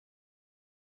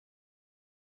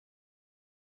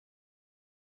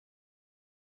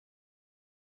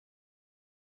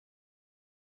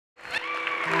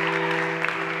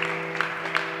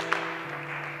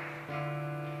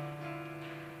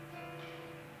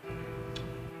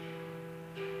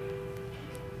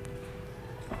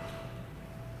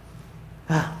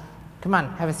Come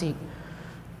on, have a seat.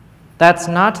 That's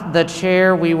not the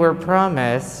chair we were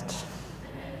promised.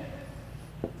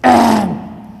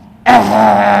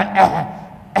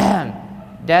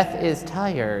 Death is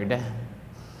tired.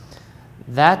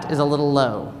 That is a little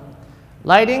low.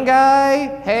 Lighting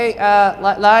guy? Hey,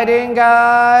 lighting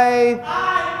guy?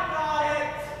 I got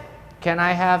it! Can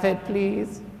I have it,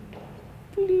 please?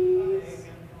 Please.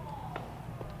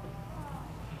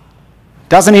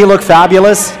 Doesn't he look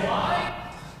fabulous?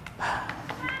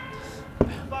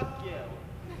 Fuck you.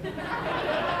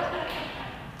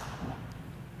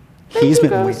 He's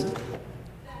been waiting.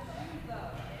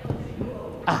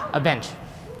 Ah, a bench.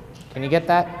 Can you get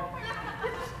that?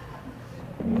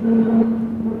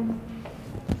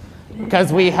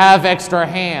 Because we have extra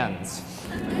hands.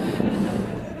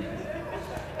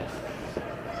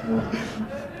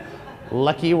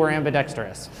 Lucky we're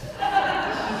ambidextrous.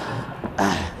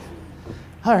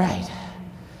 All right,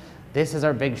 this is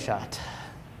our big shot.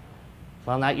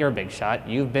 Well, not your big shot.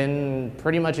 You've been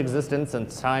pretty much existent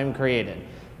since time created,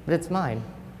 but it's mine.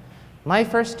 My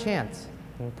first chance,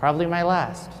 and probably my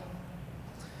last.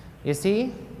 You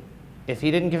see, if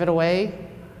he didn't give it away,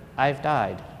 I've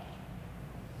died.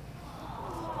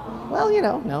 Well, you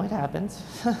know, no, it happens.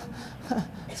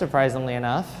 Surprisingly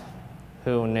enough.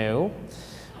 Who knew?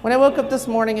 When I woke up this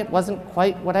morning, it wasn't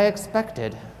quite what I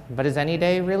expected. But is any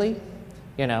day really?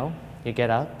 You know, you get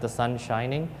up, the sun's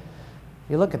shining.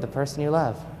 You look at the person you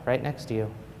love right next to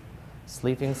you,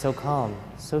 sleeping so calm,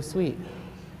 so sweet.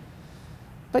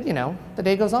 But you know, the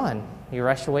day goes on. You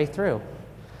rush your way through.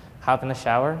 Hop in the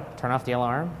shower, turn off the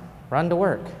alarm, run to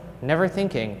work, never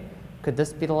thinking, could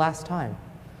this be the last time?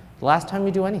 The last time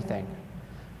you do anything.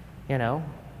 You know,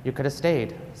 you could have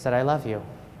stayed, said I love you.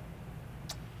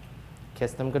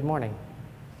 Kiss them good morning.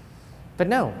 But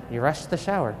no, you rush to the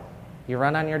shower. You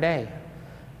run on your day.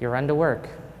 You run to work.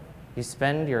 You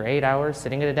spend your 8 hours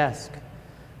sitting at a desk,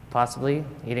 possibly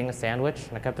eating a sandwich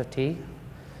and a cup of tea,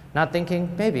 not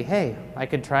thinking, maybe, hey, I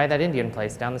could try that Indian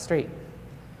place down the street.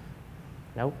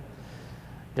 Nope.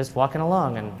 Just walking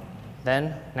along, and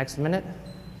then, next minute,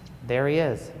 there he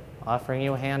is, offering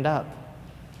you a hand up.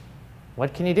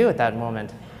 What can you do at that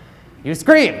moment? You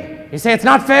scream. You say, it's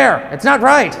not fair. It's not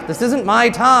right. This isn't my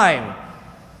time.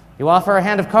 You offer a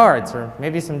hand of cards, or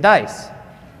maybe some dice.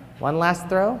 One last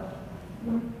throw?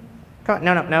 Come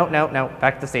on. No.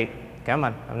 Back to the seat. Come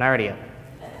on. I'm not ready yet.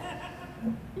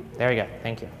 There we go.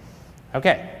 Thank you.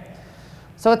 Okay.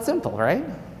 So it's simple, right?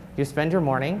 You spend your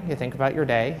morning, you think about your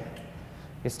day,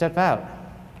 you step out,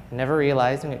 never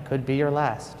realizing it could be your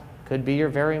last, could be your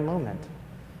very moment.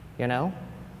 You know?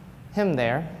 Him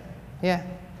there, yeah,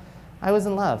 I was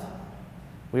in love.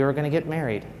 We were going to get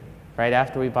married right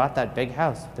after we bought that big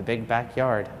house, the big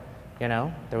backyard. You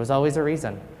know, there was always a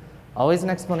reason, always an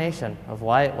explanation of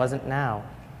why it wasn't now.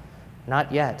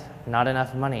 Not yet, not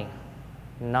enough money,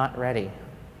 not ready.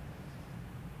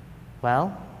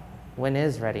 Well, when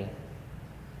is ready?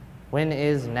 When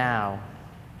is now?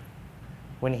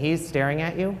 When he's staring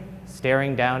at you,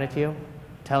 staring down at you,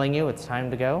 telling you it's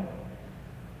time to go?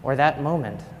 Or that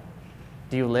moment?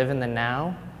 Do you live in the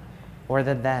now or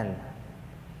the then?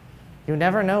 You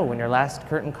never know when your last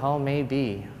curtain call may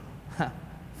be.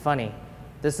 Funny,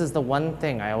 this is the one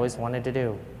thing I always wanted to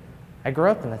do. I grew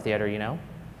up in the theater, you know.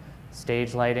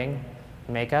 Stage lighting,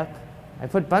 makeup. I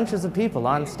put bunches of people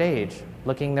on stage,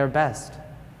 looking their best,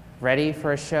 ready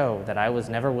for a show that I was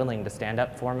never willing to stand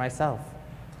up for myself.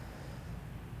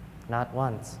 Not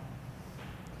once.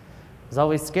 I was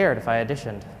always scared if I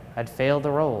auditioned, I'd fail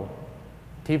the role.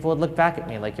 People would look back at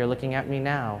me like you're looking at me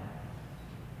now.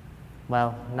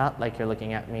 Well, not like you're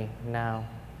looking at me now.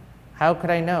 How could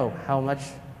I know how much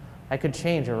I could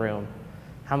change a room?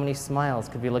 How many smiles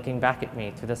could be looking back at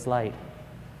me through this light?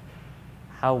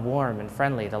 How warm and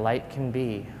friendly the light can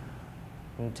be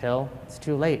until it's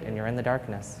too late and you're in the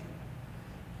darkness.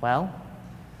 Well,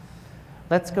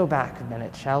 let's go back a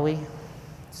minute, shall we?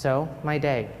 So, my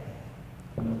day.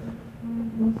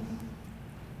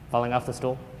 Falling off the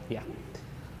stool? Yeah.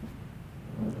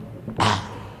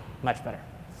 Much better.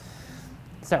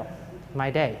 So,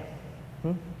 my day.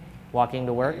 Walking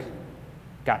to work,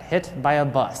 got hit by a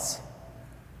bus,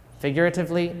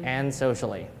 figuratively and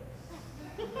socially.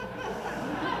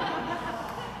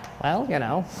 Well, you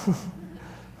know,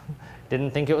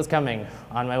 didn't think it was coming.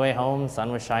 On my way home,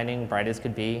 sun was shining, bright as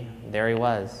could be. There he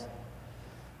was,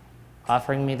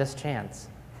 offering me this chance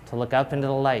to look up into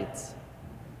the lights,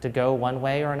 to go one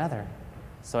way or another.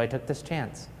 So I took this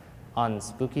chance on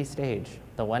spooky stage,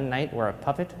 the one night where a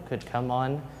puppet could come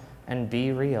on and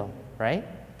be real, right?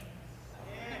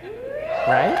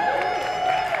 Right?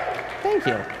 Thank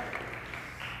you.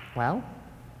 Well,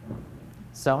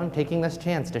 So I'm taking this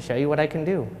chance to show you what I can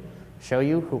do, show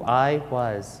you who I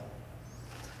was.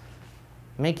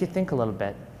 Make you think a little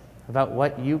bit about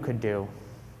what you could do.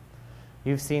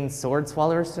 You've seen sword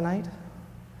swallowers tonight?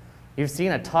 You've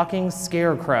seen a talking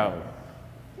scarecrow.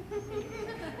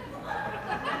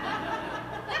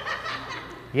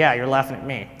 Yeah, you're laughing at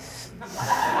me.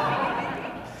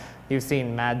 You've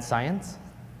seen mad science,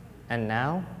 and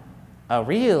now a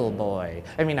real boy.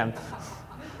 I mean, a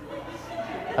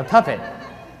puppet.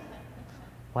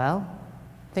 Well,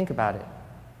 think about it.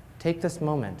 Take this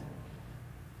moment.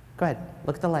 Go ahead,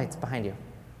 look at the lights behind you.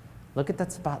 Look at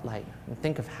that spotlight and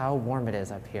think of how warm it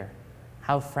is up here,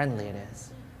 how friendly it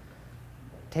is.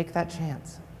 Take that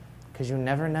chance, because you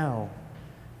never know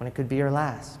when it could be your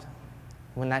last,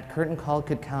 when that curtain call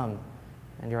could come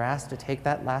and you're asked to take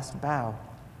that last bow.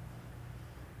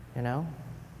 You know?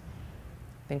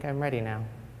 I think I'm ready now.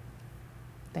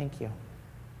 Thank you.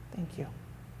 Thank you.